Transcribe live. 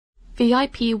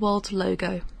VIP World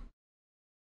logo.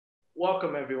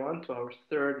 Welcome everyone to our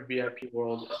third VIP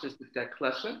World Assistive Tech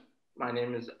lesson. My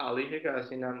name is Ali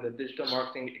Higazi and I'm the Digital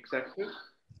Marketing Executive.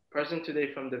 Present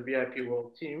today from the VIP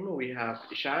World team, we have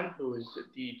Ishan, who is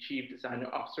the Chief Designer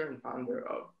Officer and founder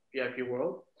of VIP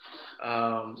World.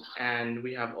 And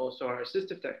we have also our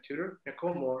Assistive Tech Tutor,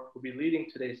 Nicole Moore, who will be leading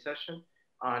today's session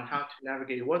on how to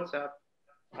navigate WhatsApp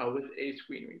with a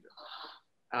screen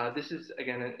reader. This is,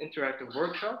 again, an interactive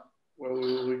workshop where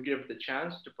we will give the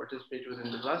chance to participate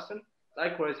within the lesson.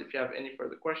 Likewise, if you have any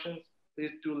further questions, please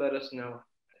do let us know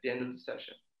at the end of the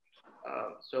session.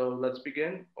 So let's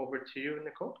begin. Over to you,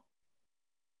 Nicole.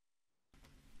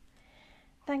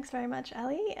 Thanks very much,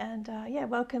 Ali, and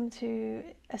welcome to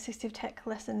Assistive Tech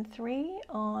Lesson 3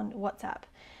 on WhatsApp.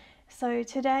 So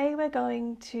today we're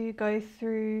going to go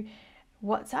through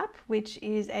WhatsApp, which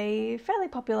is a fairly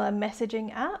popular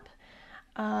messaging app.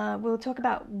 We'll talk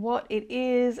about what it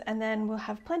is, and then we'll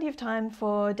have plenty of time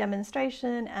for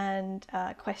demonstration and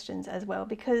questions as well,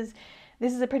 because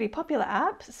this is a pretty popular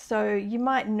app, so you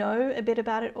might know a bit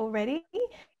about it already.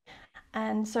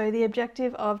 And so the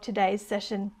objective of today's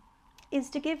session is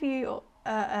to give you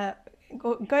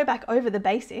go back over the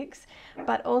basics,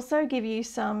 but also give you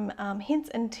some hints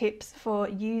and tips for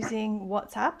using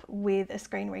WhatsApp with a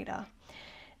screen reader.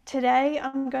 Today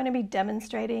I'm going to be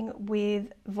demonstrating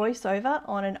with VoiceOver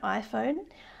on an iPhone,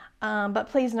 but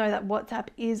please know that WhatsApp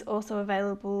is also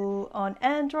available on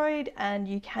Android and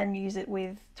you can use it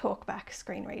with TalkBack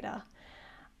screen reader.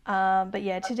 But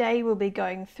yeah, today we'll be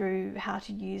going through how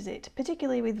to use it,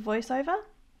 particularly with VoiceOver.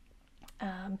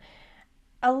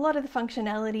 A lot of the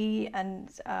functionality and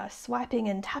swiping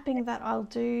and tapping that I'll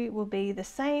do will be the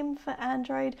same for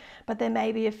Android, but there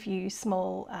may be a few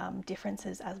small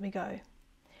differences as we go.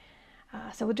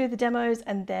 So we'll do the demos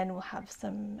and then we'll have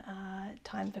some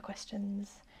time for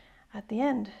questions at the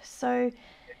end. So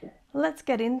let's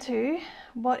get into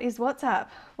what is WhatsApp.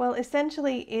 Well,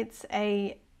 essentially it's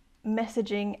a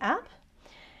messaging app.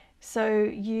 So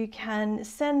you can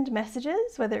send messages,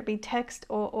 whether it be text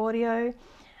or audio,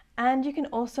 and you can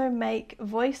also make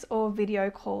voice or video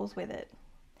calls with it.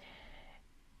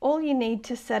 All you need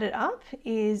to set it up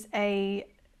is a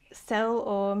cell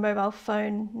or mobile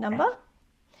phone number.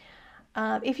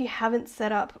 If you haven't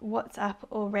set up WhatsApp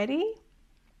already,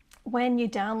 when you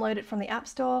download it from the App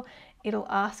Store, it'll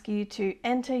ask you to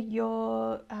enter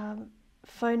your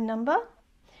phone number,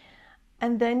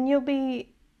 and then you'll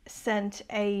be sent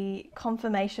a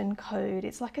confirmation code.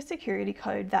 It's like a security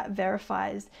code that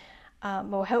verifies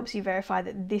or helps you verify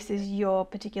that this is your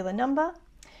particular number.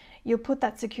 You'll put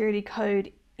that security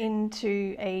code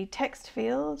into a text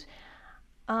field,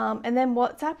 and then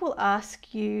WhatsApp will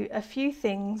ask you a few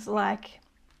things like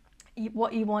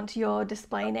what you want your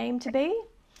display name to be.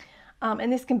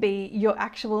 And this can be your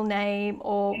actual name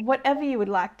or whatever you would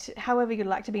like to, however you'd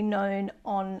like to be known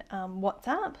on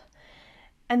WhatsApp.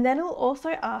 And then it'll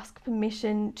also ask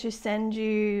permission to send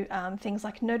you things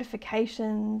like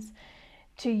notifications,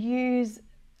 to use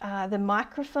the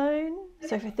microphone,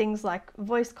 so for things like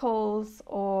voice calls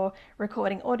or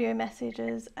recording audio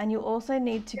messages, and you'll also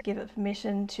need to give it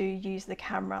permission to use the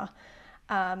camera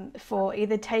for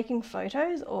either taking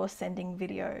photos or sending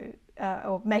video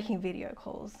or making video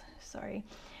calls. Sorry.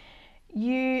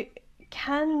 You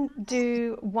can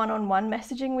do one-on-one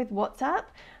messaging with WhatsApp,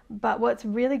 but what's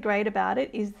really great about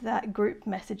it is that group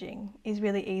messaging is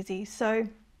really easy. So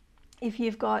if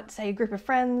you've got, say, a group of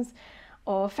friends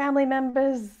or family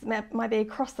members, might be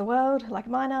across the world like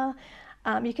mine are,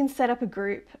 you can set up a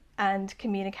group and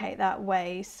communicate that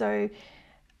way. So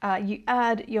you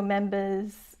add your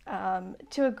members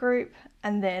to a group,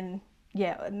 and then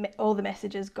all the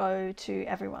messages go to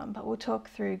everyone, but we'll talk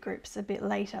through groups a bit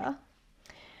later.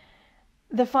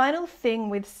 The final thing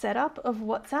with setup of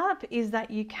WhatsApp is that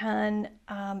you can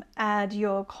add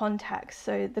your contacts.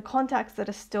 So the contacts that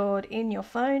are stored in your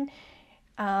phone,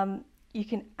 you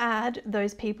can add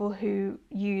those people who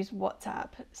use WhatsApp.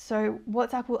 So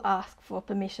WhatsApp will ask for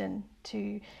permission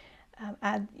to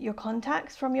add your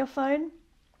contacts from your phone,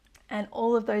 and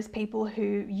all of those people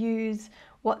who use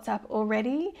WhatsApp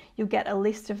already, you'll get a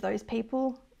list of those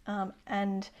people,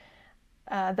 and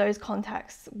those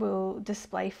contacts will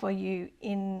display for you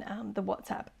in the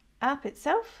WhatsApp app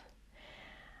itself.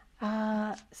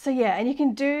 So yeah, and you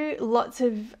can do lots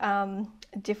of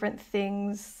different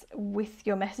things with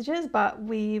your messages, but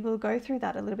we will go through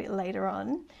that a little bit later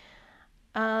on.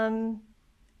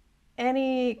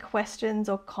 Any questions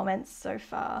or comments so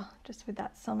far, just with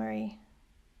that summary,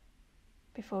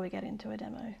 before we get into a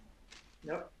demo?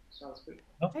 Nope, sounds good.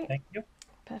 Oh, thank you.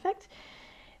 Perfect.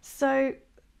 So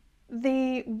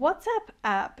the WhatsApp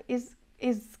app is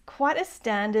is quite a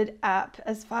standard app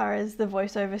as far as the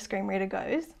voiceover screen reader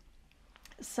goes.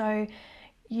 So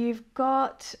you've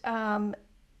got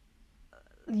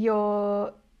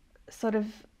your sort of,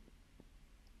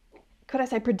 could I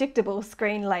say, predictable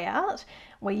screen layout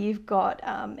where you've got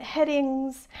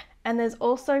headings, and there's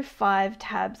also 5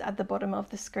 tabs at the bottom of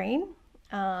the screen.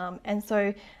 And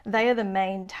so they are the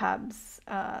main tabs,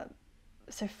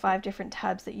 so 5 different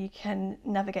tabs that you can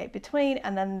navigate between,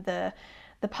 and then the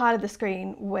part of the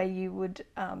screen where you would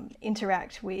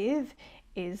interact with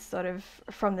is sort of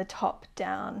from the top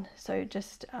down. So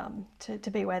just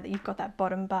to be aware that you've got that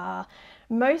bottom bar.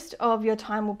 Most of your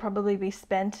time will probably be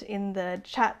spent in the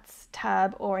chats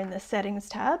tab or in the settings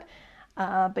tab.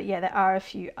 But yeah, there are a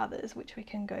few others which we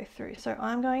can go through. So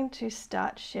I'm going to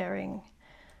start sharing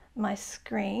my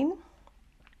screen.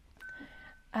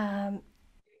 I'll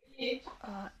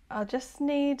just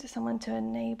need someone to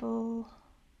enable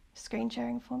screen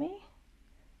sharing for me,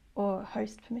 or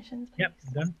host permissions, please. Yep,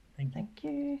 done. Thank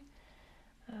you.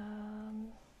 All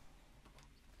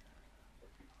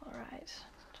right,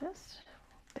 just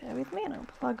bear with me and I'll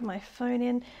plug my phone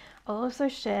in. I'll also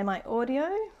share my audio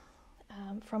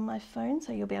from my phone,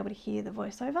 so you'll be able to hear the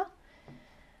voiceover.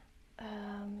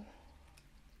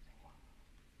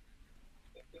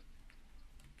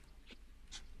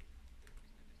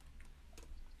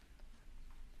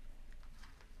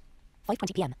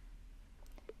 PM.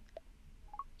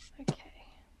 Okay.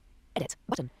 Edit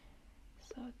button.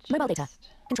 So Mobile data.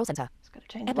 Control center. Just got to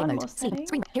change Airplane one mode. more Scene. setting.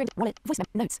 Screen. Hearing. Wallet. Voice.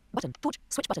 Notes. Button. Torch.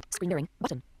 Switch button. Screen mirroring.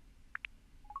 Button.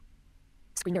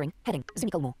 Screen mirroring. Heading. Zoom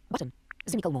Nicole Moore. Button.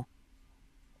 Zoom Nicole Moore.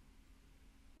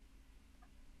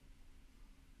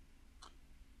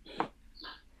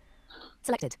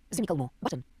 Selected. Zoom Nicole Moore.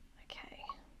 Button. Okay.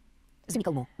 Zoom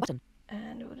Nicole Moore. Button.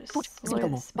 And we'll just Torch. Zoom slow Nicole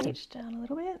the Moore. Button. speech down a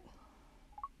little bit.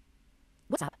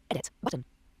 WhatsApp. Edit. Button.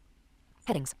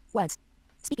 Headings. Words.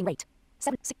 Speaking rate.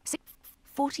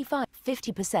 45.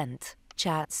 50%.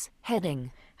 Chats.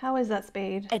 Heading. How is that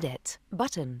speed? Edit.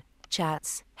 Button.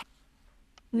 Chats.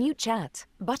 Mute chat.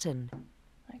 Button.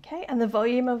 Okay, and the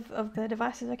volume of the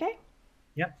device is okay?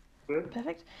 Yep. Good.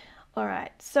 Perfect. All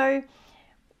right, so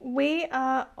we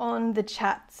are on the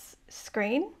chats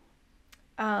screen,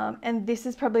 and this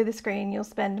is probably the screen you'll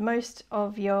spend most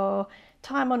of your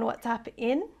time on WhatsApp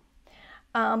in.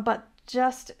 But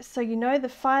just so you know, the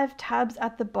 5 tabs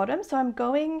at the bottom, so I'm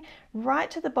going right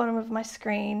to the bottom of my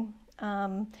screen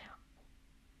on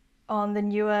the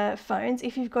newer phones.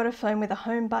 If you've got a phone with a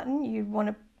home button, you want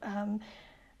to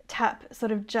tap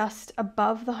sort of just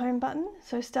above the home button.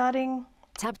 So starting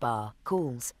Tab bar.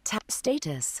 Calls. Tab.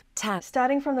 Status. Tab.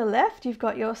 starting from the left, you've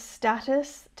got your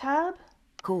status tab.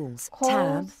 Calls. Calls.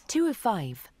 Tab. 2 of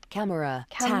 5. Camera.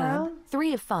 Camera. Tab.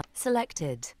 3 of 5.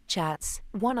 Selected. Chats.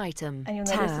 1 item. And you'll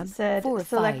tab. notice it said 4 of 5.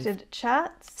 selected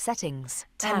chats Settings.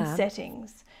 and Tab.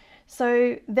 settings.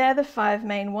 So they're the 5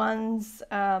 main ones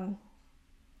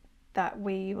that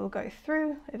we will go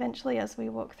through eventually as we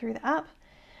walk through the app.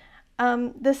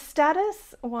 The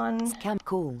status one,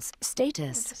 Calls.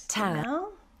 Status. just do Tab. now,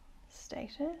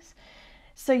 status.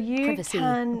 So you Privacy.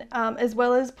 can, as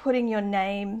well as putting your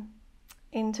name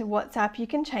into WhatsApp, you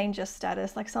can change your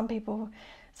status. Like some people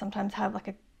sometimes have like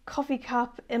a coffee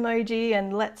cup emoji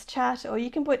and let's chat, or you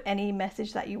can put any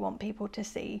message that you want people to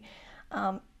see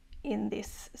in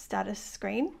this status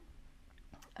screen.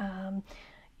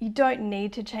 You don't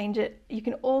need to change it. You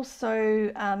can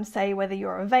also say whether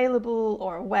you're available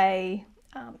or away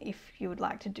if you would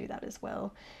like to do that as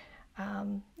well.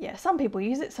 Yeah, some people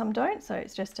use it, some don't, so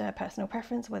it's just a personal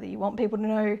preference whether you want people to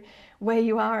know where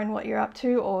you are and what you're up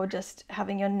to, or just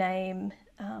having your name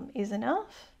is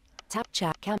enough. Tab.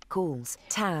 Chat. Calls.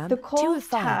 Tab. The 2 of calls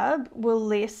 5. tab will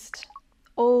list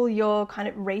all your kind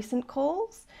of recent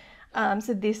calls.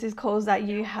 So this is calls that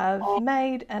you have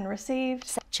made and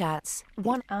received. Chats.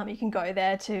 1. You can go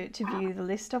there to view the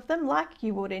list of them like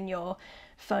you would in your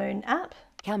phone app.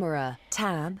 Camera.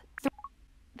 Tab.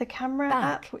 The camera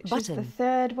Back app, which button. is the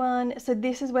third one. So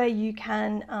this is where you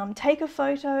can take a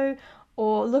photo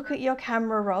or look at your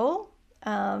camera roll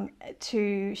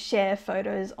to share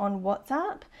photos on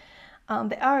WhatsApp.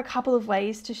 There are a couple of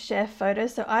ways to share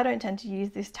photos, so I don't tend to use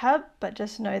this tab, but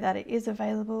just know that it is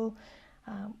available.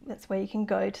 That's where you can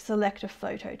go to select a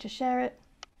photo to share it.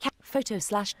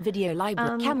 Photo/video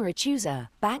library. Camera chooser.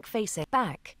 Back facing.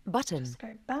 Back. Button. Just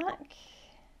go back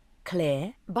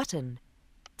Clear. Button.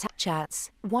 Tap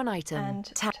chats. 1 item. and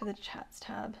Tap. to the chats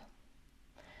tab.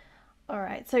 All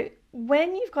right, so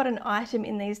when you've got an item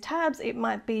in these tabs, it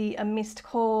might be a missed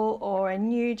call or a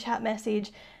new chat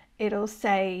message. It'll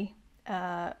say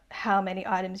how many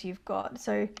items you've got.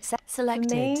 So Selected.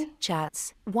 for me,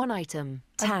 Chats. 1 item.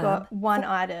 I've Tab. got 1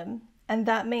 item, and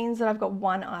that means that I've got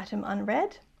 1 item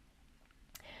unread.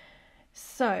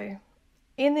 So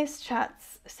in this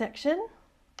chats section,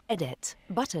 Edit.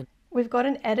 Button. we've got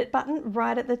an edit button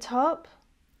right at the top.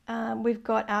 We've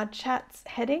got our chats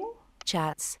heading.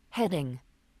 Chats. Heading.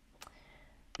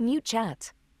 New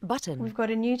chat. Button. We've got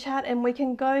a new chat, and we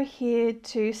can go here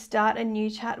to start a new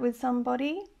chat with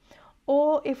somebody.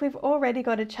 Or if we've already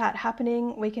got a chat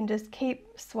happening, we can just keep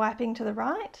swiping to the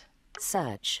right.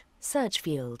 Search. Search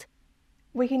field.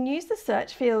 We can use the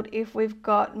search field if we've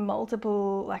got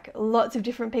multiple, like lots of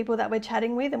different people that we're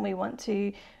chatting with and we want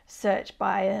to search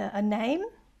by a name.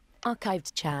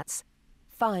 Archived chats.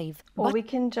 5. Or we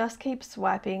can just keep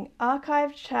swiping.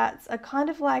 Archived chats are kind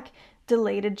of like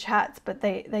deleted chats, but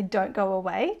they don't go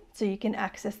away. So you can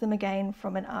access them again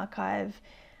from an archive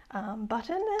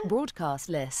button. Broadcast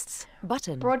lists.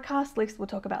 Button. Broadcast list we'll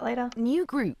talk about later. New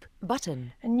group.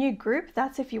 Button. A new group,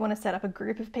 that's if you want to set up a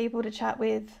group of people to chat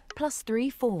with.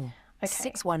 +34. Okay.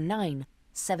 619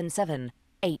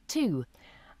 7782.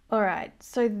 All right,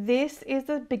 so this is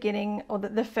the beginning or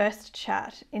the first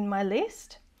chat in my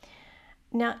list.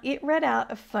 Now it read out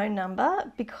a phone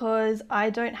number because I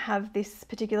don't have this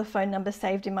particular phone number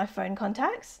saved in my phone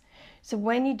contacts. So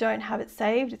when you don't have it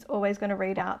saved, it's always going to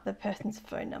read out the person's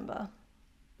phone number.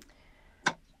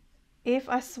 If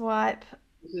I swipe...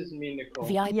 This is me, Nicole.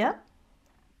 Yeah.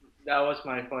 That was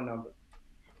my phone number.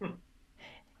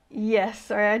 Yes,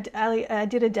 sorry, I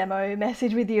did a demo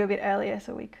message with you a bit earlier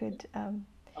so we could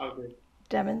Okay.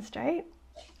 demonstrate.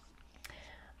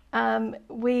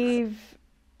 We've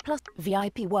Plus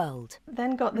VIP World.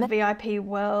 then got the VIP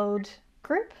World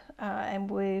group and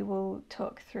we will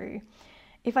talk through.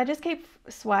 If I just keep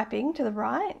swiping to the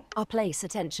right, Our place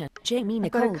attention. Jamie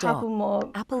I've got Nicole a couple more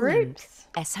Apple Link. groups.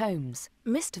 S Homes.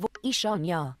 Mr.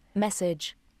 Ishanya.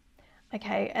 Message.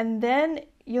 Okay, and then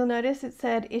you'll notice it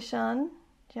said Ishan.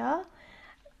 Yeah.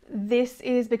 This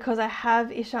is because I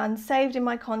have Ishan saved in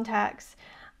my contacts,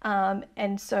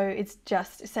 and so it's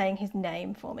just saying his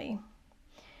name for me.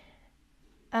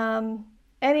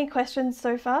 Any questions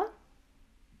so far?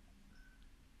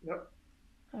 Yep.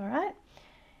 All right.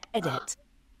 Edit.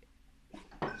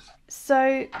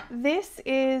 So this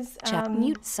is Chat.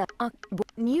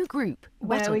 New group.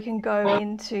 where Button. we can go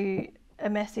into a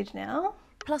message now.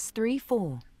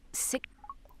 +34. 6.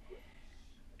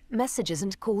 Messages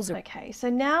and calls are Okay, so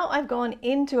now I've gone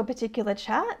into a particular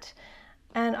chat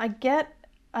and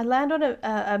I land on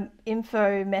a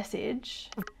info message.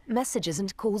 Messages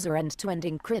and calls are end-to-end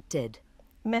encrypted.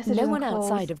 Messages No and one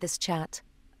calls. outside of this chat,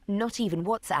 not even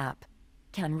WhatsApp,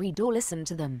 can read or listen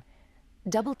to them.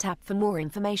 Double tap for more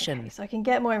information. Okay, so I can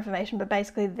get more information, but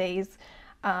basically these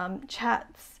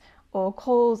chats or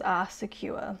calls are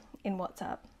secure in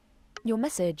WhatsApp. Your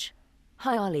message.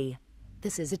 Hi Ali.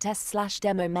 This is a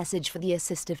test/demo message for the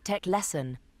Assistive Tech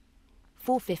lesson.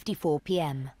 4:54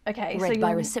 p.m. Okay, Read so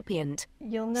by recipient.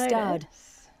 you'll notice Starred.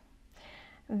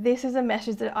 this is a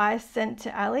message that I sent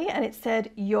to Ali and it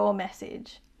said your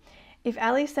message. If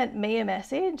Ali sent me a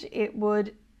message, it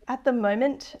would at the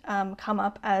moment come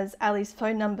up as Ali's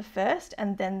phone number first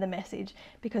and then the message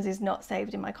because it's not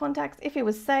saved in my contacts. If it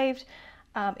was saved,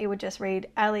 it would just read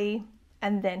Ali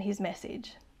and then his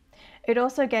message. It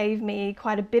also gave me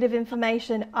quite a bit of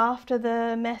information after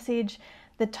the message,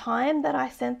 the time that I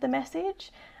sent the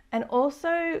message, and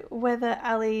also whether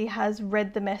Ali has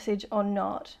read the message or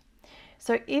not.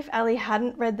 So if Ali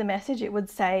hadn't read the message, it would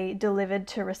say delivered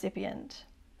to recipient.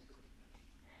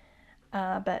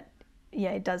 But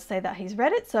yeah, it does say that he's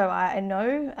read it, so I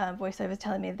know VoiceOver is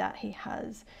telling me that he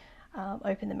has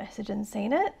opened the message and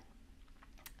seen it.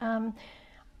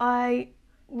 I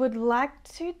would like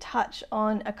to touch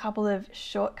on a couple of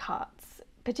shortcuts,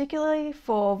 particularly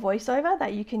for VoiceOver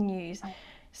that you can use.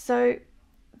 So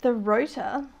the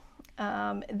rotor,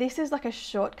 this is like a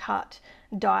shortcut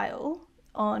dial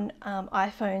on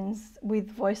iPhones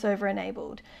with VoiceOver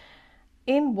enabled.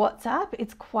 In WhatsApp,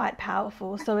 it's quite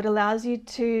powerful. So it allows you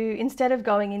to, instead of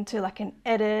going into like an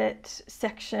edit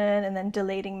section and then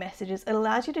deleting messages, it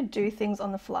allows you to do things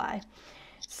on the fly.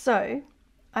 So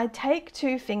I take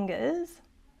 2 fingers,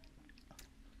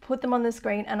 put them on the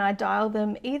screen, and I dial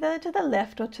them either to the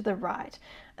left or to the right.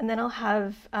 And then I'll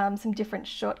have some different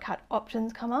shortcut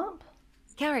options come up.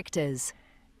 Characters.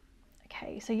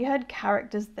 Okay, so you heard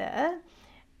characters there.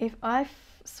 If I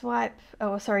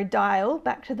dial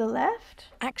back to the left,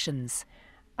 Actions.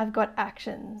 I've got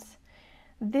actions.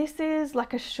 This is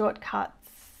like a shortcut,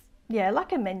 yeah,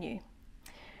 like a menu.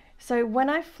 So when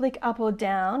I flick up or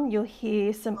down, you'll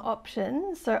hear some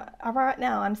options. So right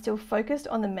now I'm still focused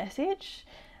on the message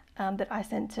that I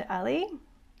sent to Ali.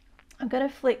 I'm going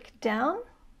to flick down.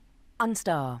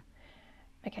 Unstar.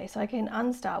 Okay, so I can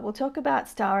unstar. We'll talk about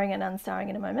starring and unstarring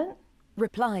in a moment.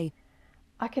 Reply.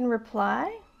 I can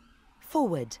reply.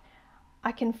 Forward.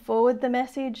 I can forward the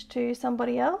message to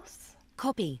somebody else.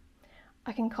 Copy.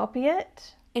 I can copy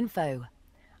it. Info.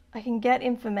 I can get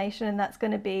information, and that's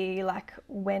going to be like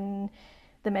when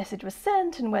the message was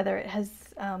sent and whether it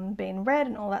has been read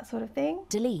and all that sort of thing.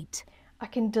 Delete. I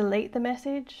can delete the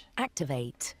message.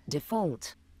 Activate.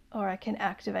 Default. Or I can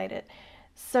activate it.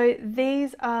 So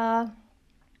these are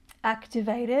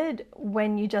activated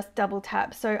when you just double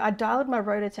tap. So I dialed my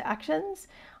rotor to actions.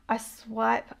 I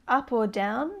swipe up or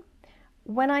down.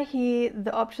 When I hear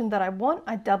the option that I want,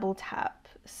 I double tap.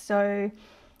 So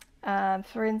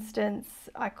for instance,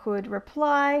 I could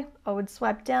reply. I would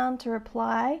swipe down to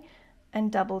reply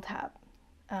and double tap.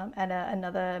 And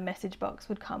another message box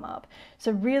would come up.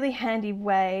 So really handy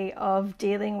way of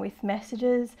dealing with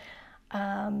messages.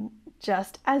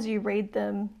 Just as you read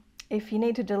them, if you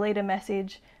need to delete a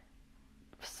message,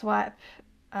 swipe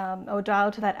or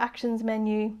dial to that actions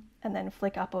menu and then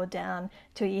flick up or down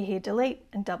till you hear delete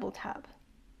and double tap.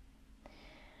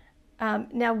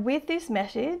 Now with this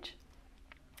message,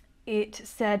 it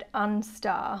said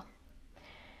unstar.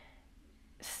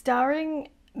 Starring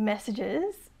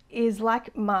messages is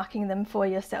like marking them for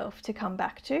yourself to come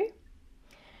back to.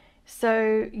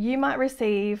 So you might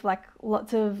receive like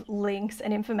lots of links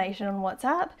and information on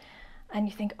WhatsApp and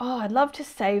you think, oh, I'd love to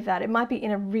save that. It might be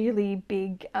in a really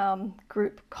big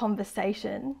group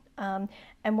conversation.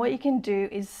 And what you can do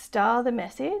is star the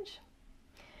message.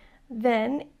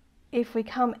 Then if we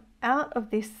come out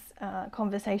of this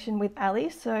conversation with Ali,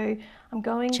 so I'm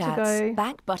going Chats. to go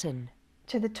Back button.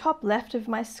 to the top left of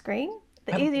my screen.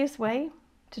 The easiest way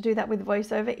to do that with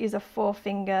VoiceOver is a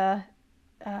 4-finger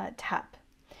tap.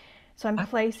 So I'm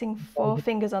placing 4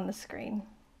 fingers on the screen.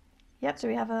 Yep, do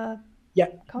we have a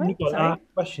comment? Nicole,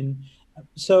 question.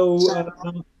 So,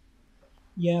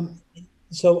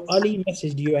 so Ali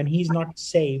messaged you and he's not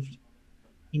saved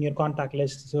in your contact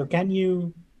list. So can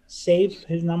you save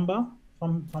his number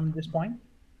from this point?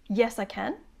 Yes, I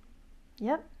can.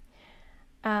 Yep.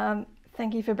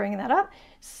 Thank you for bringing that up.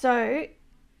 So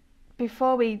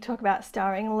before we talk about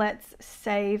starring, let's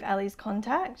save Ali's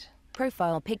contact.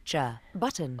 Profile picture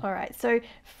button. All right, so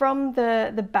from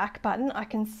the back button, I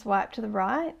can swipe to the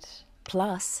right.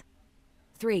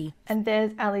 +3. And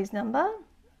there's Ali's number.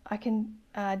 I can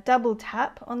double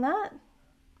tap on that.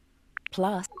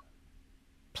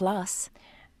 Plus.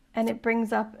 And it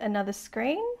brings up another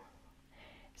screen.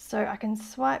 So I can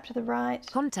swipe to the right.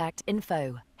 Contact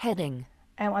info heading.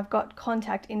 And I've got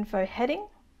contact info heading.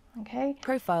 Okay.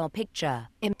 Profile picture.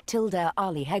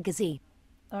 Ali Hegazi.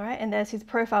 All right, and there's his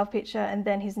profile picture and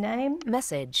then his name.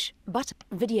 Message.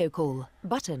 Video call.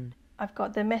 Button. I've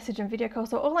got the message and video call.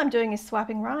 So all I'm doing is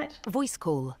swiping right. Voice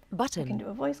call. Button. I can do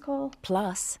a voice call.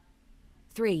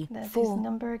 +3. There's 4. his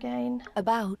number again.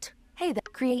 About. Hey there.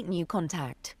 Create new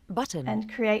contact. Button.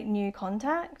 And create new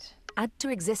contact. Add to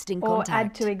existing Or contact.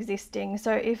 add to existing.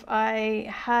 So if I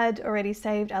had already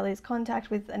saved Ali's contact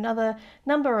with another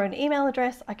number or an email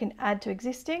address, I can add to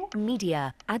existing.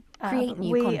 Media. Add. Create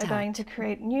new we contact. are going to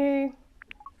create new.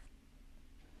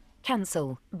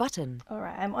 Cancel. Button. All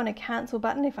right, I'm on a cancel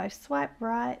button. If I swipe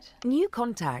right, New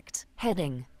contact.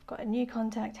 Heading. I've got a new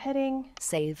contact heading.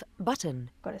 Save.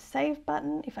 Button. Got a save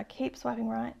button. If I keep swiping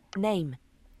right, Name.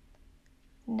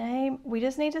 name. We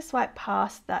just need to swipe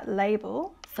past that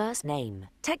label. First name.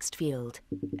 Text field.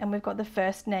 And we've got the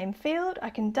first name field. I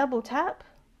can double tap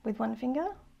with one finger.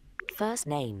 First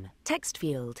name. Text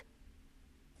field.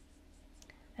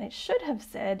 And it should have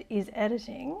said is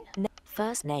editing.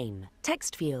 First name.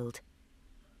 Text field.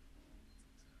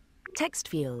 Text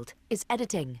field is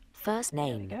editing. First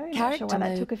name. There we go. Not Character sure why that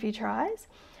mode. took a few tries.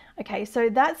 Okay, so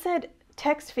that said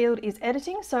text field is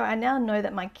editing. So I now know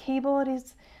that my keyboard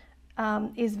is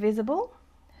visible.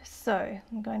 So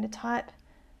I'm going to type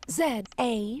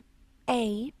ZAALLY.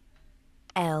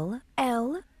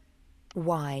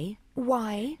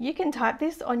 You can type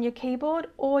this on your keyboard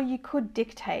or you could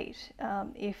dictate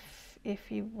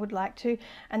if you would like to.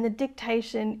 And the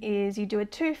dictation is you do a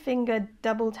 2-finger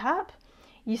double tap,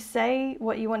 you say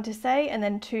what you want to say, and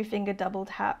then 2-finger double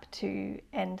tap to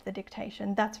end the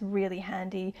dictation. That's really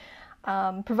handy,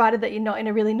 provided that you're not in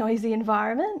a really noisy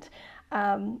environment.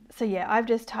 So yeah, I've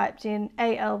just typed in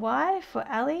ALY for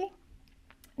Ali.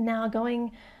 Now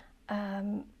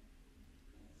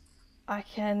I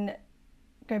can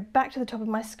go back to the top of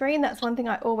my screen. That's one thing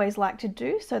I always like to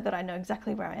do so that I know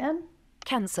exactly where I am.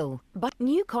 Cancel. But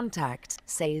new contact.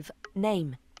 Save.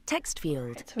 Name. Text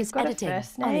field So we've is got a editing.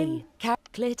 first name. Ali.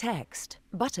 Clear text.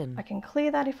 Button. I can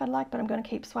clear that if I'd like, but I'm going to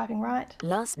keep swiping right.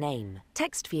 Last name.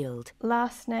 Text field.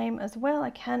 Last name as well, I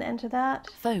can enter that.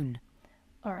 Phone.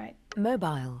 All right.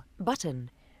 Mobile. Button.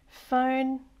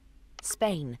 Phone.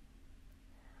 Spain.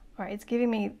 All right, it's giving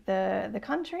me the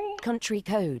country. Country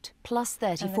code.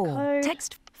 +34. code.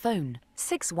 Text. Phone.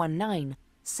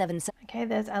 61977. Okay,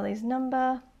 there's Ali's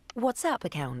number. WhatsApp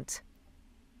account.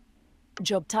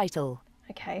 Job title.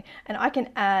 Okay, and I can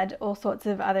add all sorts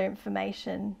of other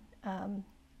information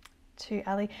to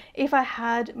Ali. If I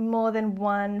had more than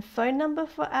one phone number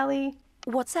for Ali,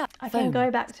 WhatsApp. I phone. can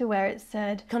go back to where it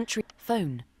said Country.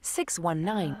 Phone.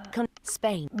 619.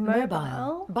 Spain.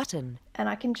 mobile. Button. And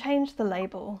I can change the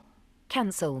label.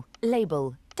 Cancel.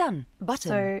 Label. Done. Button.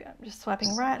 So I'm just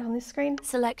swiping right on this screen.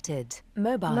 Selected.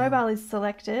 Mobile. Mobile is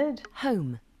selected,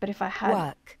 Home. but if I had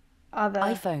Work. other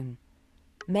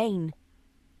Main.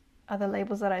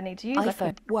 labels that I need to use, I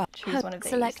iPhone. could Work. choose Home. one of these.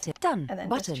 Selected. Done. And then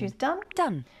Button. just choose done.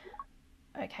 Done.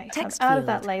 Okay, Text so I'm out of field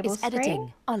that label is screen.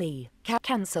 editing. Ali.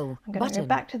 Cancel. I'm going to Button. go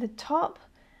back to the top.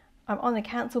 I'm on the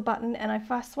cancel button, and if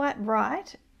I swipe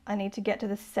right, I need to get to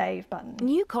the save button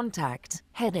New contact.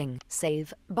 Heading.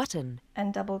 Save. Button.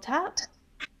 and double tap.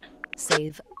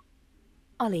 Save.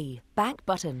 Ali. Back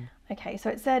button. Okay, so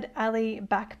it said Ali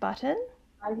back button.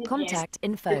 Contact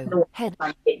info. Head.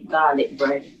 Garlic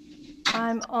bread.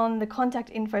 I'm on the contact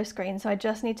info screen, so I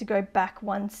just need to go back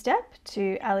one step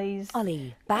to Ali's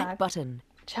Ali. Back button.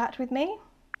 chat with me.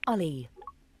 Ali.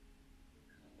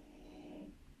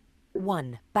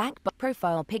 1. Back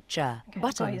profile picture. Okay, I've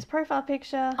Button. got his profile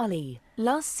picture. Ali.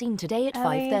 Last seen today at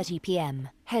Ali. 5:30 p.m.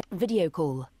 Head. Video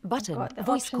call. Button. got the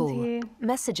Voice options call. here.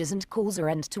 Messages and calls are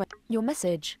end to your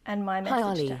message. And my Hi, message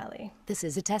Ali. to Ali. This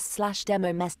is a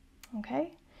test/demo message.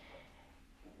 Okay.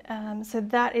 So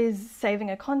that is saving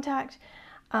a contact.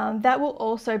 That will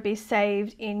also be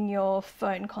saved in your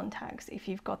phone contacts if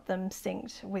you've got them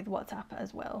synced with WhatsApp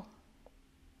as well.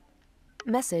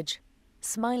 Message.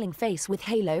 Smiling face with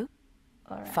halo.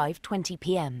 All right. 5:20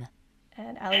 p.m.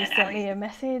 And Ali sent me a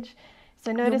message.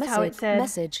 So Your notice how it said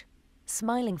message.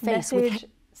 Smiling face with message,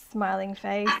 smiling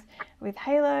face with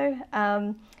halo.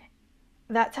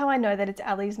 That's how I know that it's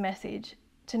Ali's message.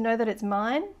 To know that it's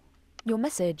mine, your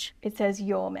message. it says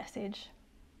your message.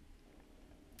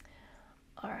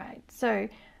 All right, so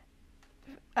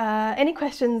any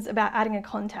questions about adding a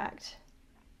contact?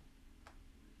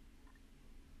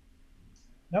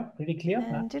 No, pretty clear.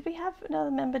 And did we have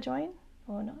another member join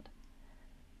or not?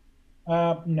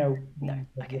 No. No,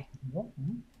 okay.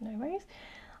 Mhm. No worries.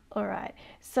 All right,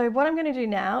 so what I'm going to do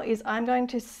now is I'm going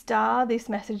to star this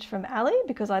message from Ali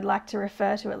because I'd like to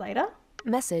refer to it later.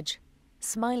 Message.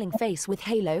 Smiling face with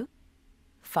halo.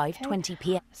 5:20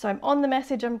 p.m. So I'm on the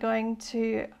message, I'm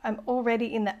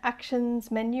already in the actions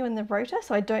menu in the rotor,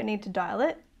 so I don't need to dial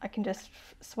it. I can just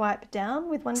swipe down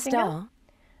with one finger Star.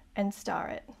 and star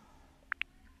it.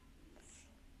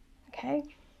 Okay.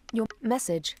 Your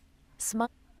message.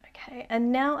 Okay,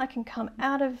 and now I can come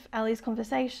out of Ali's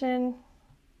conversation.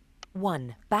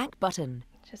 1. Back button.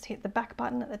 Just hit the back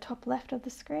button at the top left of the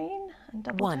screen and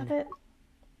double 1. tap it.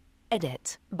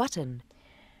 Edit button.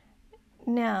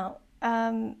 Now,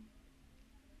 I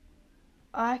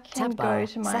can Tab bar. go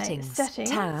to my settings.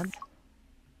 Tab.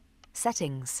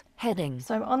 Settings. Heading.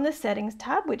 So I'm on the settings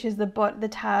tab, which is the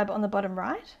tab on the bottom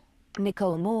right.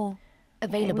 Nicole Moore.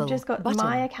 Okay, Available. we've just got button.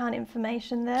 my account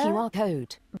information there. QR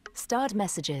code. Starred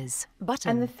messages.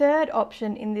 Button. And the third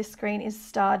option in this screen is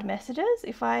starred messages.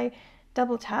 If I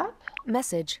double tap.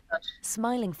 Message.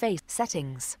 Smiling face.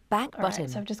 Settings. Back All right, button.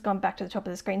 so I've just gone back to the top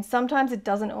of the screen. Sometimes it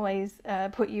doesn't always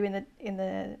put you in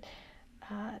the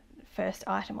first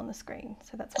item on the screen.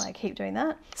 So that's why I keep doing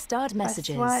that. Starred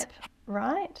messages. If I swipe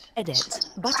right. Edit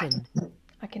button.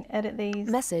 I can edit these.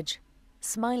 Message.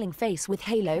 Smiling face with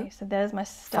halo. Okay, so there's my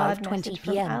starred 5:20 message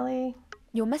from p.m. Ali.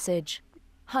 Your message.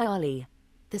 Hi Ali.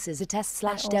 This is a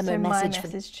test/demo Also my message.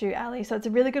 message to Ali. So it's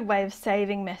a really good way of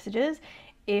saving messages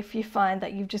if you find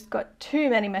that you've just got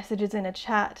too many messages in a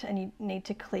chat and you need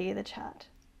to clear the chat.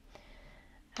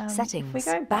 Settings. If we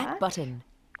go back button.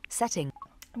 Setting.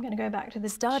 I'm going to go back to the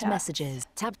Starred chats messages.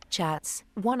 Tab. Chats.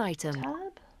 One item.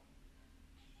 tab.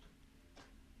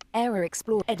 Error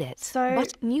explore. Edit. So-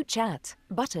 new chat.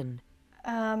 Button.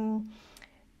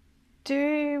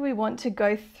 Do we want to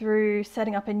go through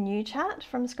setting up a new chat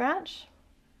from scratch?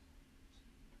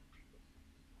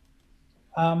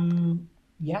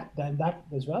 Yeah, that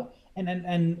as well.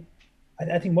 And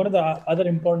I think one of the other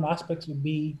important aspects would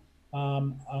be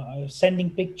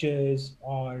sending pictures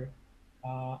or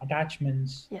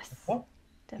attachments. Yes, Oh,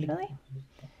 definitely.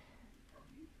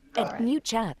 New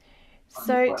chat.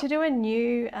 So to do a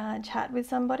new chat with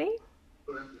somebody,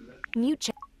 New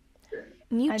chat.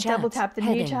 New I chat. double tap the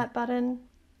Heading. new chat button.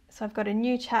 So I've got a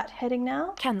new chat heading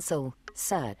now. Cancel.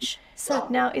 Search. Search.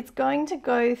 Now it's going to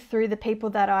go through the people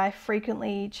that I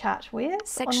frequently chat with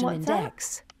Section on WhatsApp.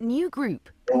 index. New group.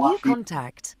 New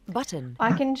contact. Button.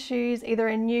 I can choose either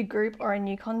a new group or a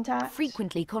new contact.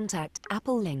 Frequently contact.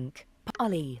 Apple link.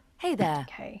 Ali. Hey there.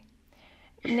 Okay.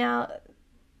 Now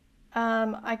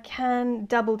I can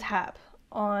double tap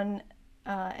on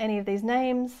any of these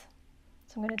names.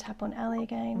 So I'm going to tap on Ali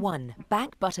again. 1.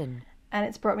 Back button. And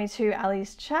it's brought me to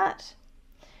Ali's chat.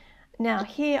 Now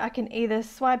here I can either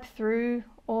swipe through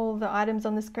all the items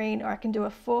on the screen, or I can do a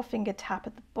 4-finger tap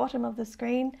at the bottom of the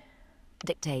screen.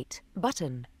 Dictate.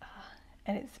 Button.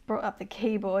 And it's brought up the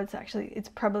keyboard, so actually it's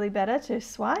probably better to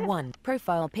swipe. 1.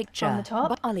 Profile picture. From the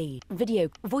top. Ali. Video.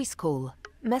 Voice call.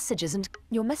 Messages and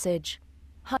your message.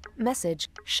 Message.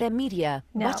 Share media.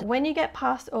 Now Button. when you get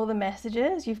past all the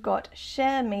messages, you've got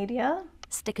share media,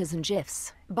 Stickers and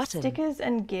GIFs. Button. stickers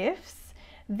and GIFs.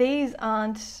 These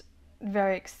aren't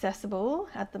very accessible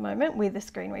at the moment with the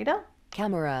screen reader.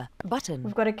 Camera. Button.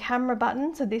 We've got a camera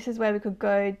button, so this is where we could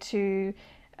go to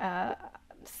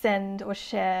send or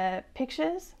share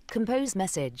pictures. Compose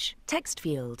message. Text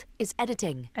field is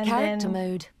editing. And Character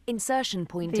then mode. Insertion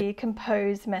point. The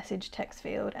compose message text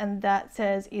field, and that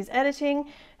says is editing,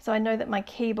 so I know that my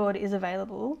keyboard is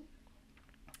available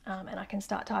and I can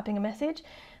start typing a message.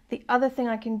 The other thing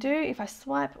I can do, if I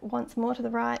swipe once more to the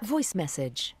right, Voice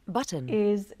message. Button.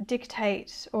 is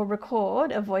dictate or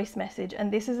record a voice message,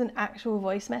 and this is an actual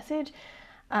voice message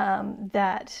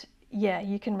that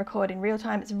you can record in real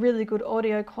time. It's really good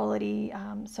audio quality,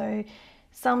 so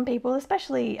some people,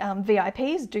 especially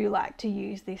VIPs, do like to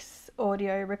use this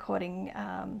audio recording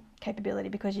capability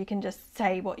because you can just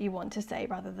say what you want to say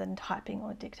rather than typing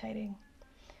or dictating.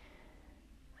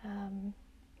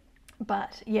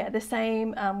 But yeah, the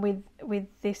same with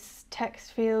this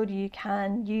text field. You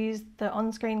can use the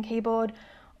on-screen keyboard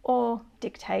or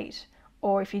dictate,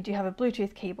 or if you do have a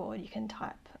Bluetooth keyboard, you can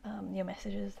type your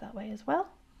messages that way as well.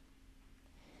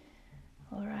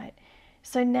 All right,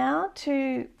 so now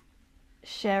to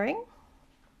sharing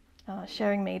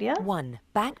media. 1.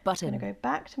 Back I'm button. going to go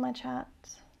back to my chat.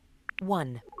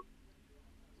 1.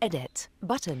 Edit.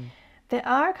 Button. There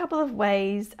are a couple of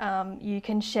ways you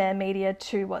can share media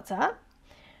to WhatsApp.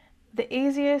 The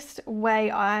easiest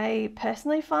way I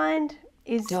personally find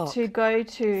is Dock. to go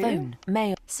to Phone.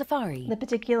 Mail. Safari. the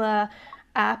particular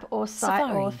app or site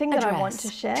Safari. or thing that I want Address.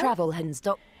 to share. Travel hands.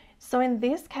 So in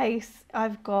this case,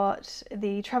 I've got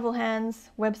the Travel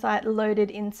Hands website loaded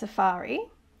in Safari,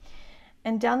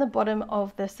 and down the bottom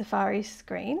of the Safari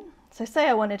screen, so say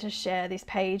I wanted to share this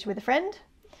page with a friend,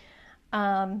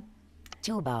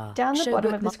 Toolbar. down the Show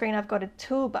bottom of the bookmark. screen I've got a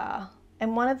toolbar,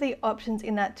 and one of the options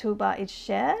in that toolbar is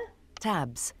share.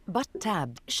 Tabs.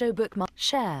 Tab. Show bookmark.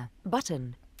 Share.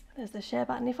 Button. There's the share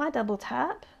button. If I double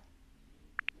tap,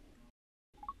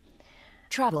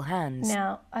 Travel hands.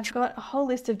 now I've got a whole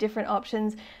list of different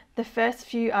options. The first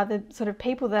few are the sort of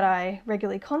people that I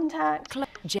regularly contact.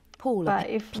 Paul. But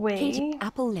if we Katie,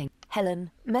 Apple link.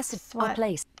 Helen. Message. Our swipe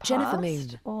place. Jennifer past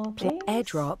Moon. all these,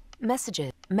 Airdrop.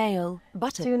 Messages. Mail.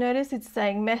 Button. so you'll notice it's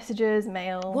saying messages,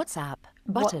 mail, WhatsApp.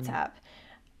 Button. WhatsApp.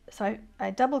 So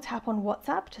I double tap on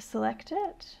WhatsApp to select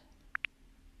it.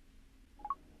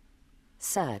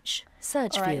 Search.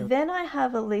 Search All right, field. then I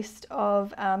have a list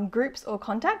of groups or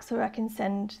contacts who I can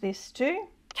send this to.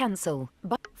 Cancel.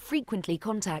 Frequently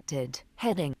contacted.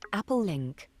 Heading. Apple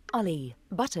link. Ali.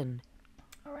 Button.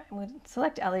 All right, we'll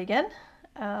select Ali again.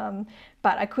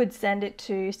 But I could send it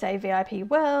to, say, VIP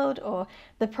World, or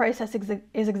the process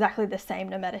is exactly the same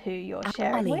no matter who you're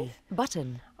sharing Ali. with.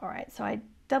 Button. All right, so I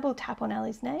double tap on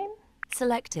Ali's name.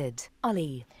 Selected.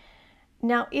 Ali.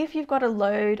 Now, if you've got a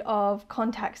load of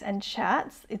contacts and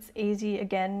chats, it's easy,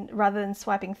 again, rather than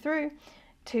swiping through,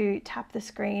 to tap the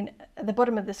screen, at the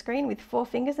bottom of the screen with 4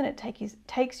 fingers, and it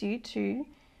takes you to,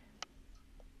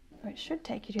 or it should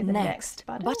take you to the next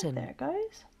button. There it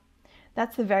goes.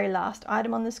 That's the very last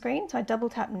item on the screen, so I double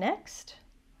tap next.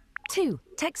 2.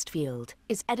 Text field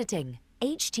is editing.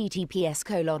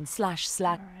 https://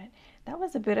 All right, that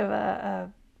was a bit of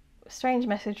a strange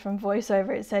message from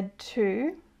VoiceOver. It said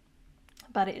 2,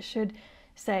 but it should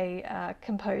say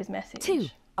compose message. 2.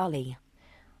 Ali.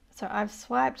 So I've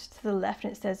swiped to the left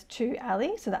and it says to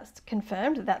Ali, so that's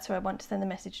confirmed that that's who I want to send the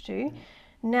message to.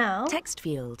 Now Text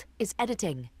field is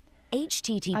editing. I've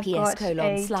https:// got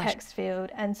a text field,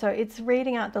 and so it's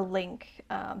reading out the link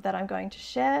that I'm going to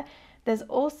share. There's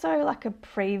also like a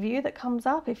preview that comes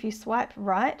up if you swipe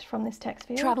right from this text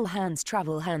field. Travel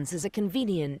hands is a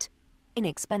convenient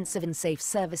Inexpensive and safe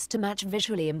service to match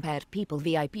visually impaired people,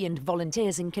 VIP and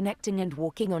volunteers in connecting and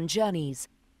walking on journeys.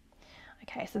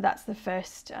 Okay, so that's the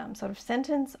first sort of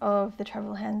sentence of the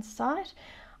Travel Hands site.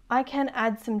 I can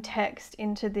add some text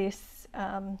into this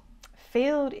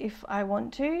field if I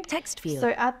want to. Text field. So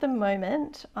at the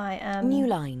moment I am... New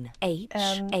line.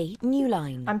 H8. New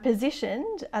line. I'm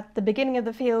positioned at the beginning of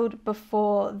the field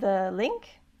before the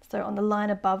link. So on the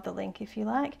line above the link, if you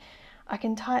like. I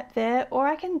can type there, or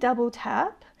I can double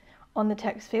tap on the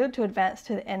text field to advance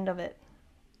to the end of it.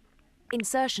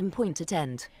 Insertion point at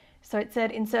end. So it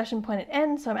said insertion point at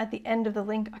end, so I'm at the end of the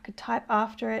link. I could type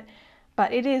after it,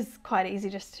 but it is quite easy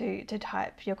just to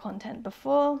type your content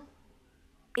before.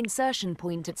 Insertion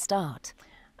point at start.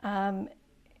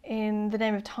 In the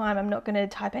name of time, I'm not going to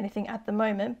type anything at the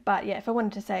moment, but yeah, if I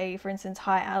wanted to say, for instance,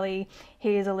 hi Ali,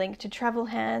 here's a link to Travel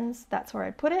Hands, that's where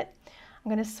I'd put it. I'm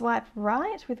going to swipe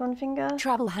right with one finger.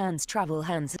 Travel Hands,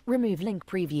 remove link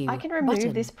preview. I can remove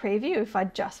button. this preview if I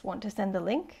just want to send the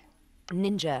link.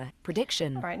 Ninja,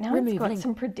 prediction. All right, now remove it's got link.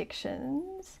 some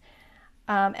predictions.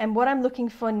 And what I'm looking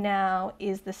for now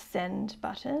is the send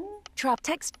button.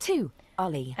 Text to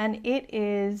Ali. And it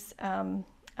is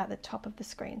at the top of the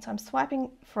screen. So I'm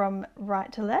swiping from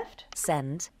right to left.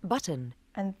 Send button.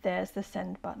 And there's the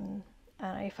send button.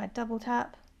 And if I double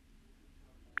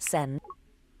Send.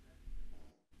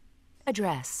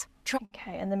 Address.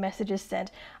 Okay, and the message is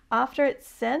sent. After it's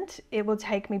sent, it will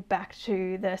take me back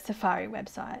to the Safari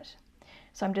website.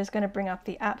 So I'm just going to bring up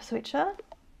the app switcher.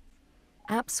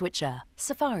 App switcher.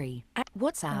 Safari.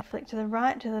 WhatsApp. And flick to the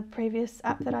right to the previous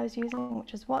app that I was using,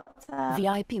 which is WhatsApp.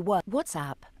 VIP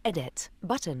WhatsApp. Edit.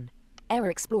 Button. Error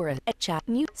Explorer. Chat.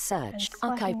 New. Search.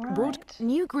 Archive. right. Broad.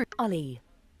 New group. Ali.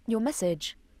 Your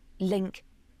message. Link.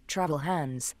 Travel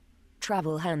Hands.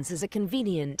 Travel Hands is a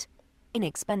convenient,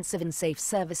 inexpensive and safe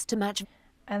service to match.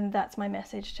 And that's my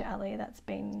message to Ali that's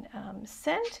been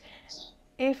sent.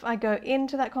 If I go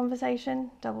into that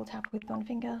conversation, double tap with one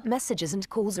finger. Messages and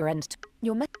calls are end.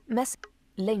 Your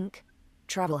link.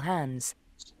 Travel Hands.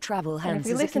 Travel Hands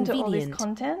is a convenient,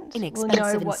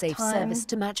 inexpensive and safe service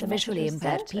to match visually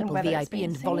impaired people, VIP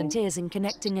and volunteers in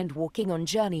connecting and walking on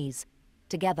journeys.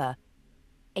 Together.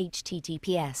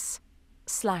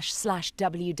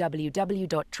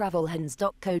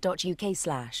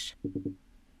 https://www.travelhands.co.uk/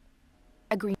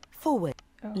 Agree. Forward.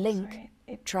 Link.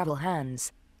 Travel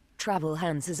Hands. Travel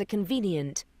Hands is a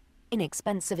convenient,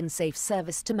 inexpensive and safe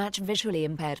service to match visually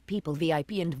impaired people,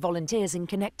 VIP and volunteers in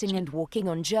connecting and walking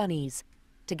on journeys.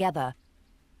 Together.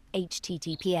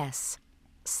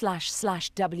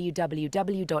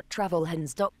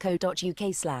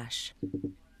 https://www.travelhands.co.uk/.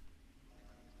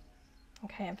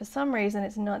 Okay, and for some reason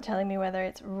it's not telling me whether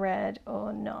it's red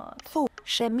or not.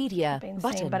 Share media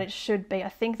button. But it should be. I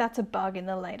think that's a bug in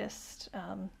the latest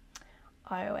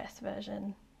iOS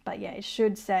version. But yeah, it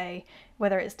should say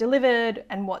whether it's delivered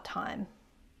and what time.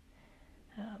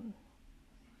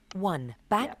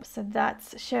 Back. So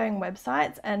that's sharing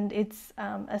websites, and it's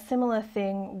a similar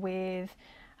thing with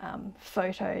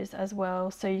photos as well.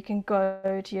 So you can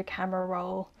go to your camera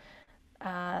roll,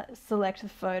 select the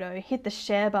photo, hit the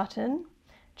share button,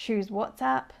 choose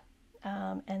WhatsApp,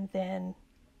 and then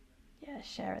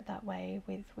share it that way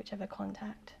with whichever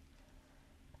contact.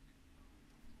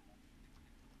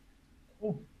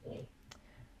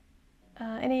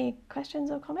 Any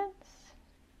questions or comments?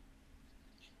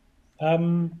 I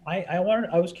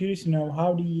was curious to know,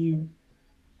 how do you,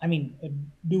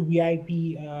 do VIP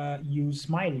use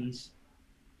smileys?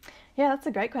 Yeah, that's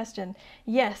a great question.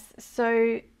 Yes,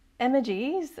 so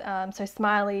emojis, so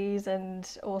smileys and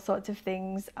all sorts of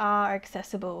things are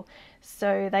accessible.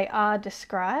 So they are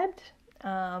described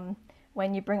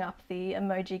when you bring up the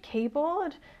emoji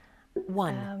keyboard.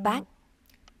 Back.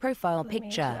 Profile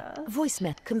picture. Voice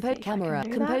compose camera.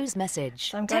 Compose message.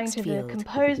 So I'm going to the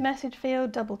compose message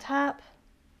field, double tap.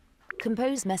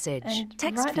 Compose message. And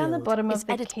text right down the field bottom of is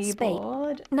the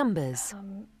keyboard. Numbers.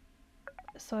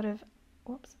 Sort of,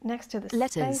 next to the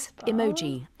letters. Space bar.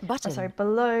 Emoji. Button. Oh, sorry,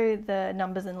 below the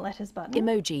numbers and letters button.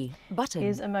 Emoji. Button.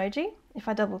 Is emoji. If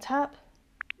I double tap.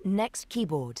 Next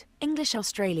keyboard. English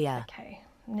Australia. Okay,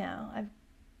 now I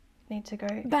need to go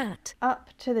up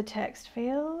to the text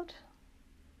field.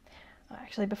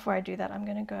 Actually, before I do that, I'm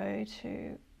going to go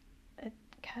to a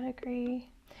category.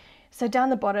 So down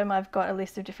the bottom, I've got a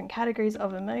list of different categories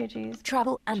of emojis.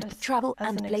 Travel and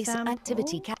place example.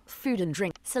 Activity food and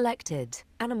drink selected.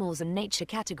 Animals and nature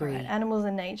category. Right, animals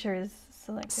and nature is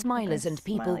selected. Smilers and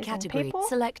people category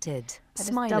selected.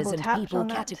 Smilers and people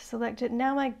category. Select it.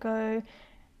 Now I go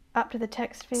up to the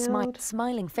text field.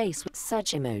 Smiling face with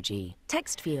search emoji.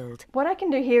 Text field. What I can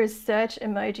do here is search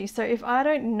emoji. So if I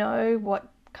don't know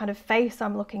what kind of face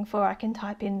I'm looking for, I can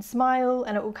type in smile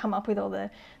and it will come up with all the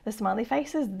smiley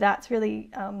faces. That's really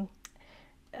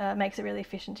makes it really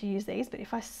efficient to use these. But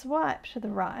if I swipe to the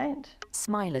right,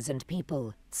 Smilers and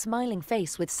people. Smiling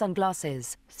face with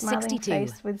sunglasses. smiling 62.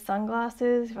 face with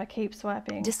sunglasses. If I keep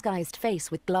swiping, Disguised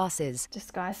face with glasses.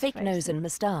 disguised Fake face. nose and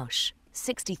moustache.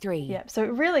 63. Yep. So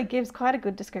it really gives quite a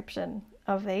good description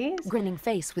of these. Grinning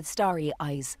face with starry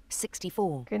eyes.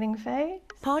 64. Grinning face.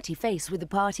 Party face with a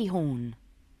party horn.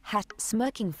 Hat.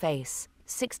 Smirking face.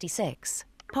 66.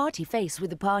 Party face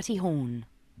with a party horn.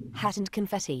 Hat and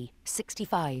confetti.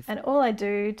 65. And all I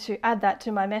do to add that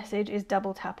to my message is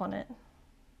double tap on it.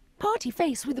 Party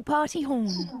face with a party horn.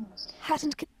 Hat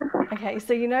and Okay,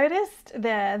 so you noticed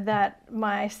there that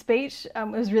my speech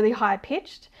was really high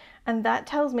pitched, and that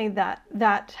tells me that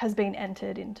that has been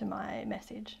entered into my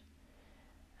message.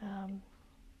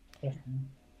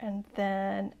 And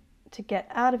then to get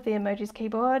out of the emojis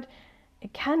keyboard,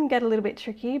 it can get a little bit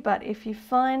tricky, but if you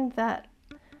find that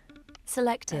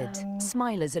selected.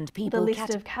 Smilers and people. the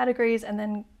list of categories and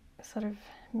then sort of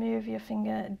move your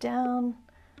finger down.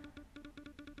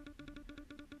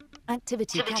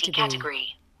 Activity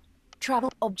category.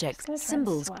 Travel objects,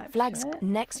 symbols, flags,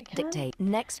 next dictate,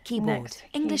 next keyboard. Next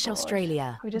English keyboard.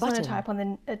 Australia. We just button. want to type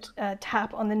on the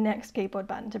tap on the next keyboard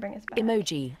button to bring us back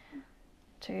Emoji.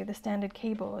 to the standard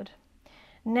keyboard.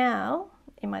 Now,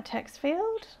 in my text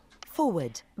field,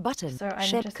 Forward button. so I'm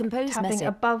Shape just compose tapping message.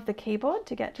 above the keyboard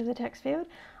to get to the text field.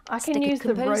 I can Stick a use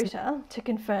the compose- rotor to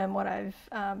confirm what I've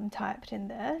typed in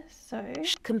there. So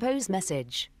Compose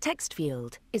message. Text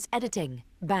field is editing.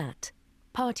 Bat.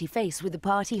 Party face with a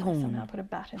party horn. somehow put a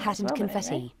bat in there Hat as and well, but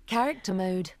confetti. anyway. Character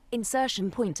mode. Insertion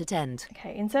point at end.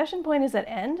 Okay, insertion point is at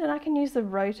end, and I can use the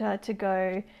rotor to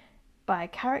go by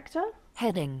character.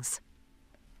 Headings.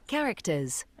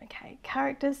 Characters. Okay,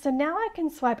 characters. So now I can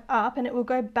swipe up and it will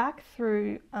go back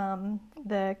through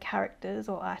the characters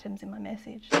or items in my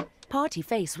message. Party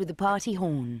face with a party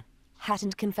horn. Hat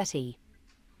and confetti.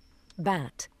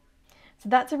 Bat. So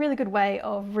that's a really good way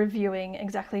of reviewing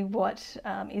exactly what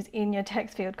is in your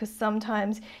text field, because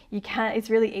sometimes it's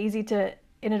really easy to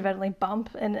inadvertently bump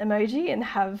an emoji and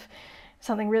have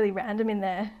something really random in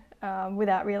there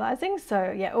without realizing.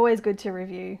 So yeah, always good to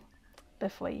review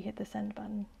before you hit the send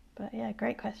button. But yeah,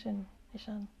 great question,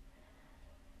 Ishan.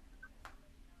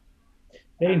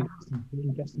 Very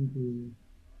interesting to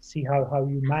see how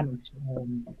you manage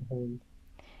the whole.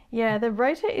 Yeah, the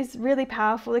rotor is really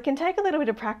powerful. It can take a little bit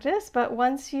of practice, but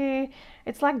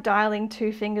it's like dialing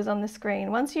two fingers on the screen.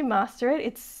 Once you master it,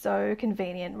 it's so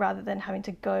convenient rather than having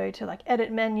to go to like edit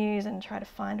menus and try to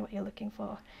find what you're looking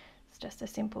for. It's just a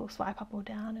simple swipe up or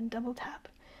down and double tap.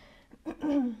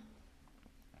 And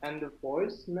the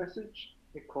voice message,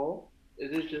 Nicole,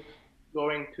 is it just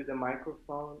going to the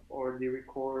microphone or the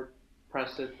record,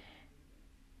 press it,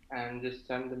 and just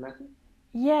send the message?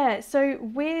 Yeah, so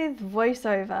with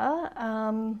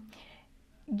VoiceOver,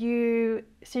 you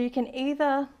can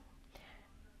either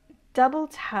double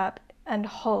tap and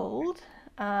hold,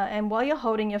 and while you're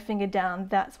holding your finger down,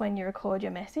 that's when you record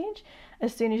your message.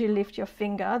 As soon as you lift your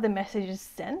finger, the message is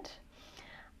sent.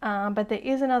 But there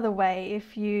is another way.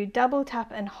 If you double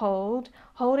tap and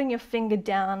holding your finger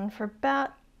down for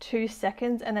about 2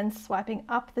 seconds and then swiping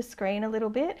up the screen a little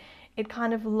bit, it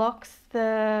kind of locks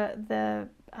the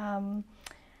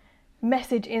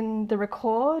message in the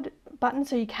record button,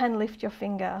 so you can lift your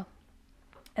finger.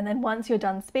 And then once you're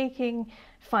done speaking,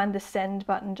 find the send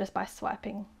button just by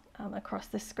swiping across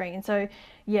the screen. So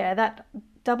yeah, that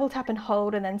double tap and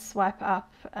hold and then swipe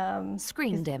up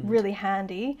Screen is dimmed. really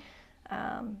handy.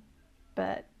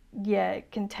 But yeah,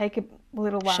 it can take a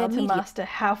little while Share to media. master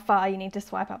how far you need to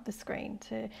swipe up the screen.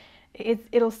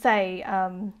 It'll say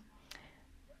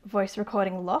voice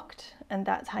recording locked, and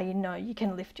that's how you know you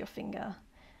can lift your finger.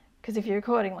 Because if you're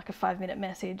recording like a 5-minute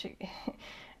message,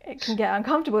 it can get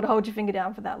uncomfortable to hold your finger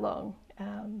down for that long.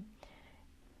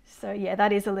 So yeah,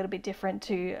 that is a little bit different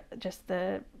to just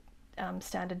the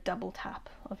standard double tap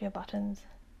of your buttons.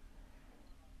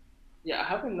 Yeah, I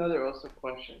have another also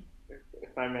question,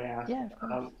 if I may ask. Yeah, of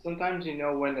course. Sometimes,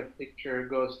 when a picture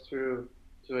goes through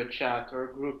to a chat or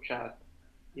a group chat,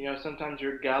 sometimes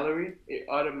your gallery, it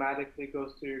automatically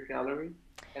goes to your gallery,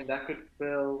 and that could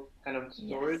fill kind of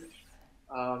storage. Yes.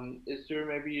 Is there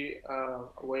maybe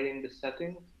a way in the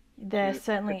settings? There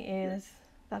certainly is.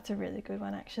 That's a really good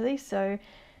one, actually. So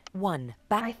 1.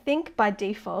 Back. I think by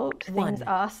default, things 1.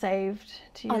 are saved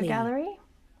to your Ollie. gallery.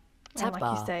 Tab And like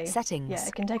bar. you say, Settings. yeah,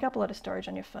 it can take up a lot of storage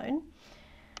on your phone.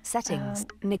 Settings.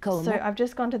 Nicole So Moore. I've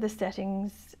just gone to the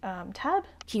settings tab.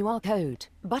 QR code.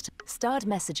 Button. Starred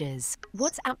messages.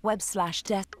 WhatsApp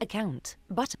web/desk account.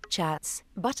 Button. Chats.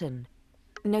 Button.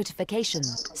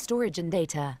 Notifications, storage and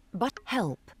data, but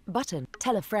help button,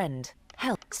 tell a friend,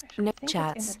 help, no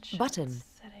chats button,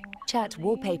 chat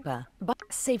wallpaper, but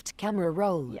saved camera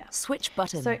roll, switch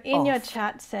button. So in off. your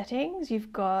chat settings,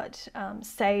 you've got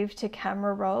save to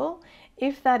camera roll.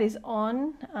 If that is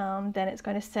on, then it's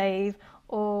going to save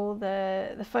all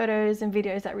the photos and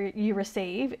videos that you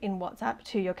receive in WhatsApp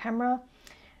to your camera.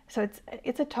 So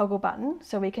it's a toggle button,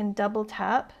 so we can double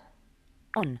tap.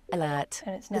 On alert.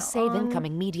 And it's now the save on,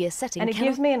 incoming media setting. and it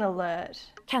gives me an alert.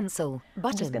 Cancel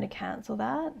button. I'm just going to cancel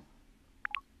that.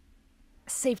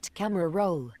 Saved camera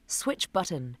roll. Switch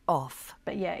button off.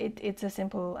 But yeah, it's a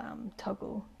simple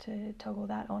toggle to toggle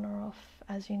that on or off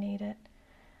as you need it.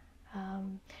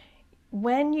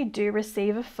 When you do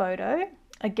receive a photo,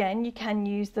 again, you can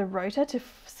use the rotor to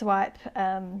swipe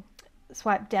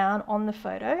down on the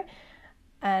photo,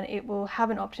 and it will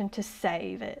have an option to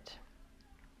save it.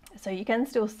 So you can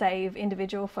still save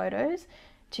individual photos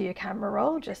to your camera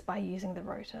roll just by using the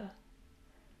rotor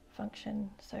function.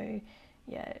 So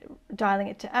yeah, dialing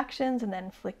it to actions and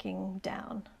then flicking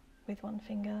down with one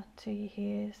finger to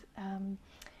here,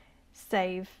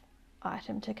 save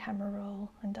item to camera roll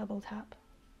and double tap.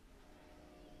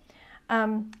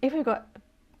 If we've got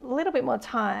a little bit more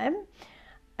time,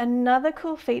 another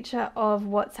cool feature of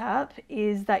WhatsApp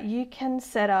is that you can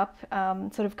set up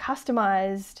sort of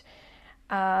customized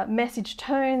message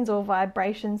tones or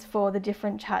vibrations for the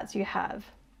different chats you have.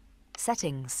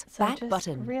 Settings, So back just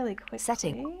button, really quickly,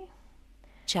 setting,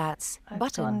 chats, I've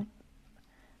button, gone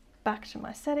back to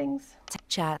my settings.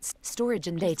 chats, storage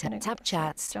and Just data, gonna tap go-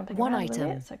 chats, jumping one around a little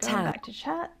item, bit. So going tab, back to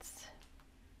chats.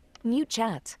 new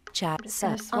chat, chat, just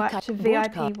gonna search, swipe archive, to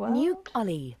VIP broadcast, new, world.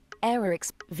 Ollie, error,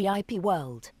 VIP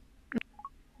world,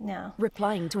 Now,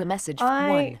 replying to a message, I,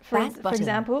 one, for button,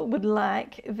 example, would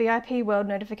like VIP world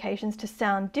notifications to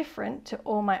sound different to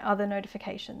all my other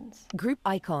notifications. group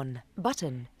icon,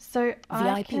 button, So I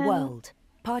VIP can world,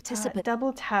 participant,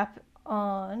 double tap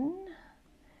on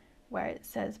where it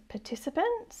says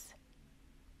participants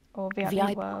or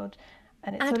VIP world,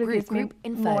 and it Add sort of group, gives me group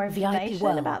info, more VIP information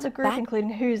world, about the group, back-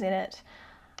 including who's in it.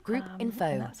 group and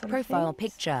info, that sort of profile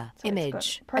things. picture, So it's got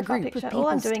image, a profile group picture. of All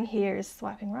I'm people, doing here is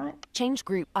swiping right. change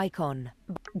group icon,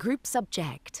 group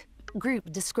subject,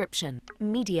 group description,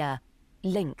 media,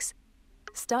 links,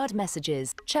 starred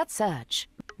messages, chat search,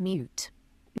 mute,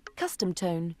 custom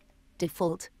tone,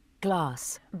 default,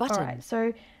 glass, button, All right,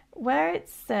 so where it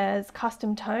says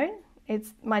custom tone,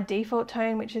 it's my default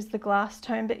tone, which is the glass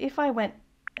tone. But if I went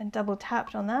and double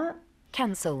tapped on that,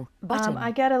 cancel, button,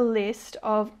 I get a list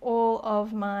of all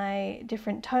of my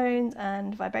different tones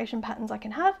and vibration patterns I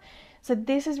can have. So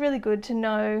this is really good to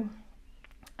know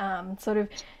sort of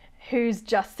who's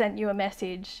just sent you a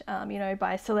message, you know,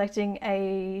 by selecting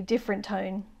a different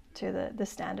tone to the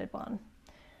standard one.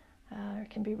 It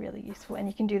can be really useful, and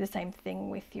you can do the same thing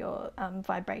with your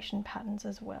vibration patterns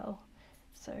as well.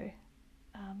 So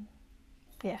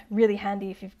yeah, really handy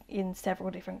if you're in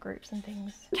several different groups and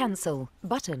things cancel,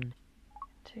 button,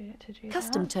 to do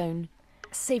custom that. tone,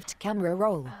 saved camera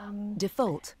roll,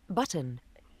 default, button,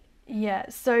 Yeah,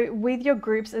 so with your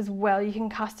groups as well, you can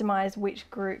customize which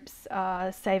groups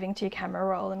are saving to your camera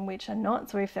roll and which are not.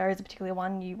 So if there is a particular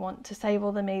one you want to save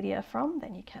all the media from,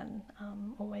 then you can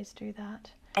always do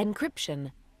that.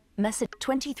 encryption, message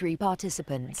 23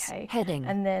 participants, Okay, heading,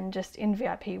 and then just in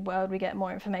VIP world, we get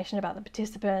more information about the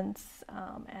participants,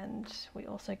 and we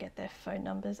also get their phone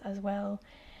numbers as well.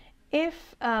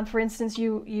 If, for instance,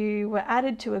 you were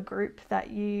added to a group that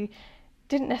you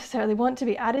didn't necessarily want to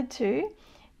be added to,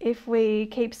 if we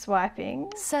keep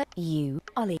swiping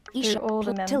Ollie, through all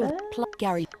the tilde, members,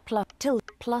 Gary, plus, tilde,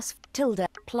 plus,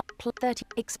 30,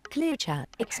 clear chat,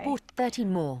 export 30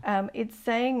 more, it's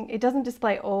saying it doesn't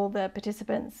display all the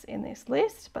participants in this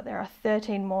list, but there are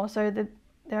 13 more. So there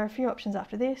are a few options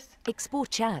after this. export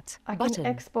chat, I button, can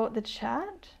export the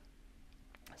chat.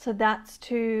 So that's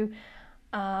to,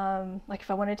 like if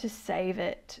I wanted to save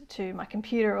it to my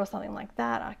computer or something like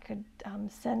that, I could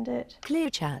send it. clear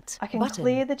chat, I can button,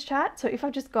 clear the chat. So if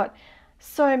I've just got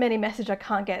so many messages I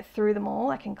can't get through them all,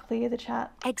 I can clear the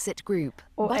chat exit group,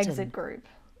 or button, exit group.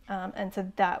 And so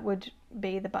that would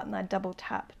be the button I double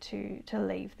tap to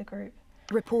leave the group.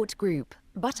 report group,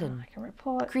 button, I can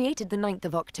report, created the 9th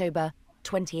of October,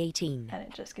 2018, and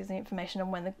it just gives me information on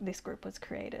when this group was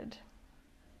created.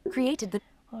 created the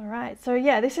All right, so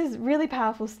yeah, this is really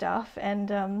powerful stuff, and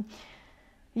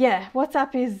yeah,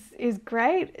 WhatsApp is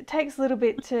great. It takes a little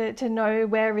bit to know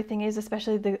where everything is,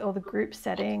 especially all the group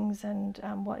settings and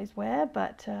what is where,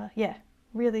 but yeah,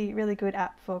 really, really good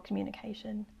app for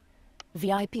communication.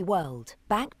 VIP world,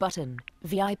 back button,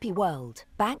 VIP world,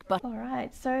 back button, All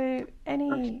right, so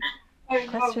any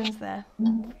questions there.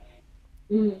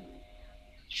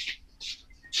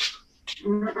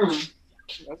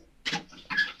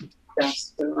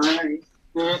 That's right.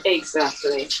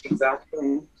 Exactly.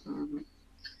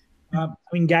 I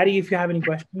mean, Gary, if you have any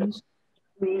questions.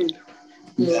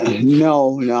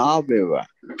 No, I'll be right.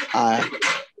 I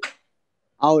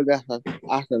would have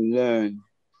to learn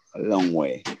a long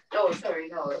way. Oh, sorry,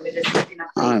 no. We're just looking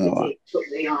at to put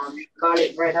the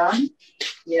garlic bread on.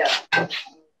 Yeah.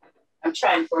 I'm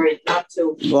trying for it not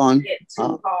to get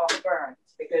too half burnt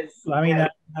because. I mean,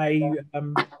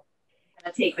 I'm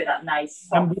gonna take with that nice.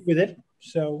 I'm good with it,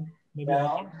 so maybe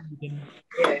we can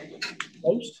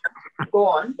post. Go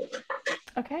on.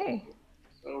 Okay.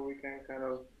 So we can kind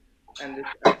of end this.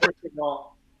 First of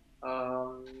all,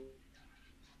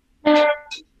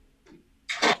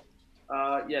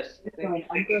 yes,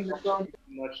 thank you so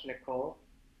much, Nicole,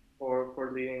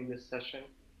 for leading this session.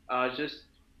 Just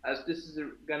as this is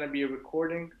gonna be a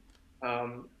recording,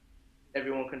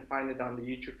 everyone can find it on the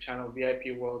YouTube channel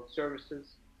VIP World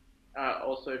Services.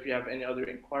 Also, if you have any other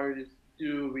inquiries,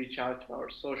 do reach out to our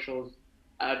socials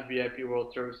at VIP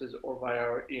World Services or via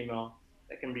our email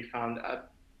that can be found at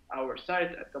our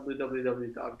site at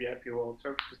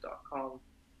www.vipworldservices.com.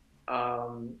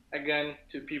 Again,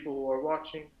 to people who are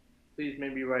watching, please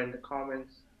maybe write in the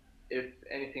comments if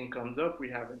anything comes up we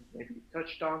haven't maybe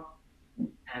touched on,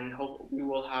 and hope we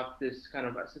will have this kind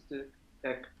of assistive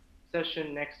tech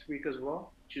session next week as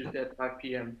well, Tuesday at 5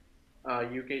 p.m.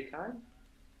 UK time.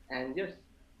 And yes,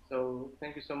 so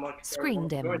thank you so much. Screen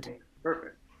dimmed.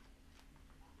 Perfect.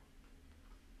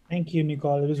 Thank you,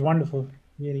 Nicole. It was wonderful,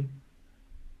 really.